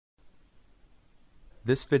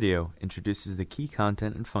This video introduces the key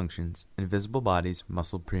content and functions in Visible Body's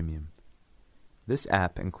Muscle Premium. This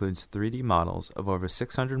app includes 3D models of over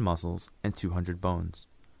 600 muscles and 200 bones.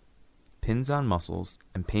 Pins on muscles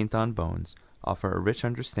and paint on bones offer a rich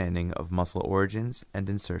understanding of muscle origins and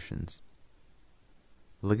insertions.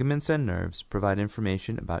 Ligaments and nerves provide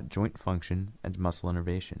information about joint function and muscle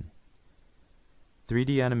innervation.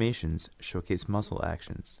 3D animations showcase muscle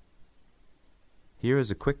actions. Here is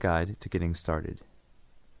a quick guide to getting started.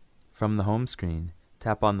 From the home screen,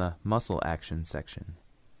 tap on the Muscle Action section.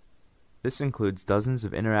 This includes dozens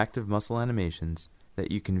of interactive muscle animations that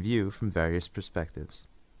you can view from various perspectives.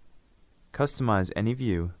 Customize any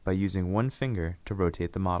view by using one finger to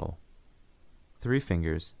rotate the model, 3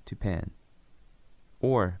 fingers to pan,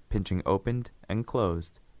 or pinching opened and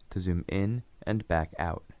closed to zoom in and back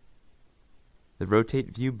out. The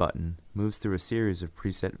Rotate View button moves through a series of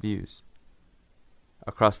preset views.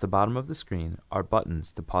 Across the bottom of the screen are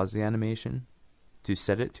buttons to pause the animation, to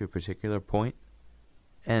set it to a particular point,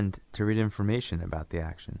 and to read information about the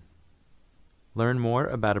action. Learn more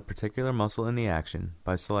about a particular muscle in the action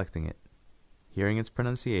by selecting it, hearing its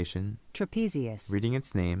pronunciation, trapezius, reading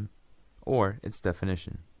its name, or its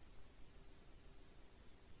definition.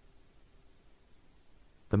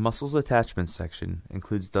 The Muscles Attachments section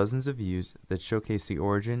includes dozens of views that showcase the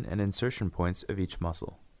origin and insertion points of each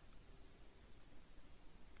muscle.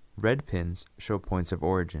 Red pins show points of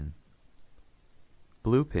origin.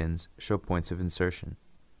 Blue pins show points of insertion.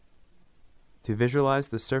 To visualize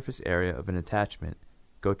the surface area of an attachment,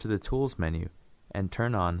 go to the Tools menu and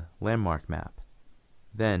turn on Landmark Map.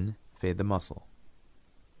 Then, fade the muscle.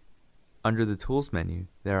 Under the Tools menu,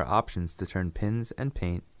 there are options to turn pins and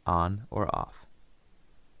paint on or off.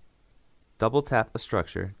 Double-tap a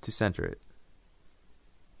structure to center it.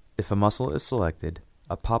 If a muscle is selected,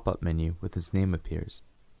 a pop-up menu with its name appears,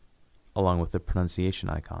 along with the pronunciation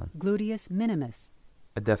icon. gluteus minimus.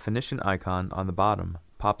 A definition icon on the bottom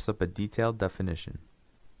pops up a detailed definition.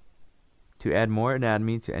 To add more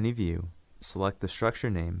anatomy to any view, select the structure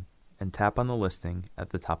name and tap on the listing at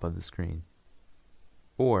the top of the screen.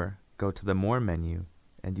 Or go to the More menu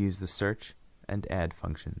and use the Search and Add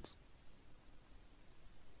functions.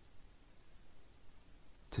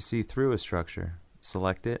 To see through a structure,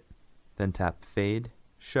 select it, then tap Fade,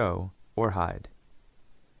 Show, or Hide.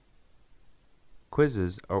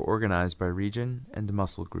 Quizzes are organized by region and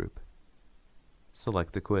muscle group.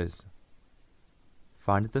 Select the quiz.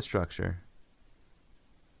 Find the structure,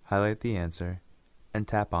 highlight the answer, and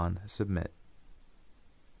tap on Submit.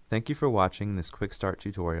 Thank you for watching this quick start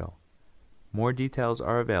tutorial. More details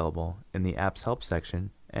are available in the Apps Help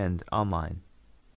section and online.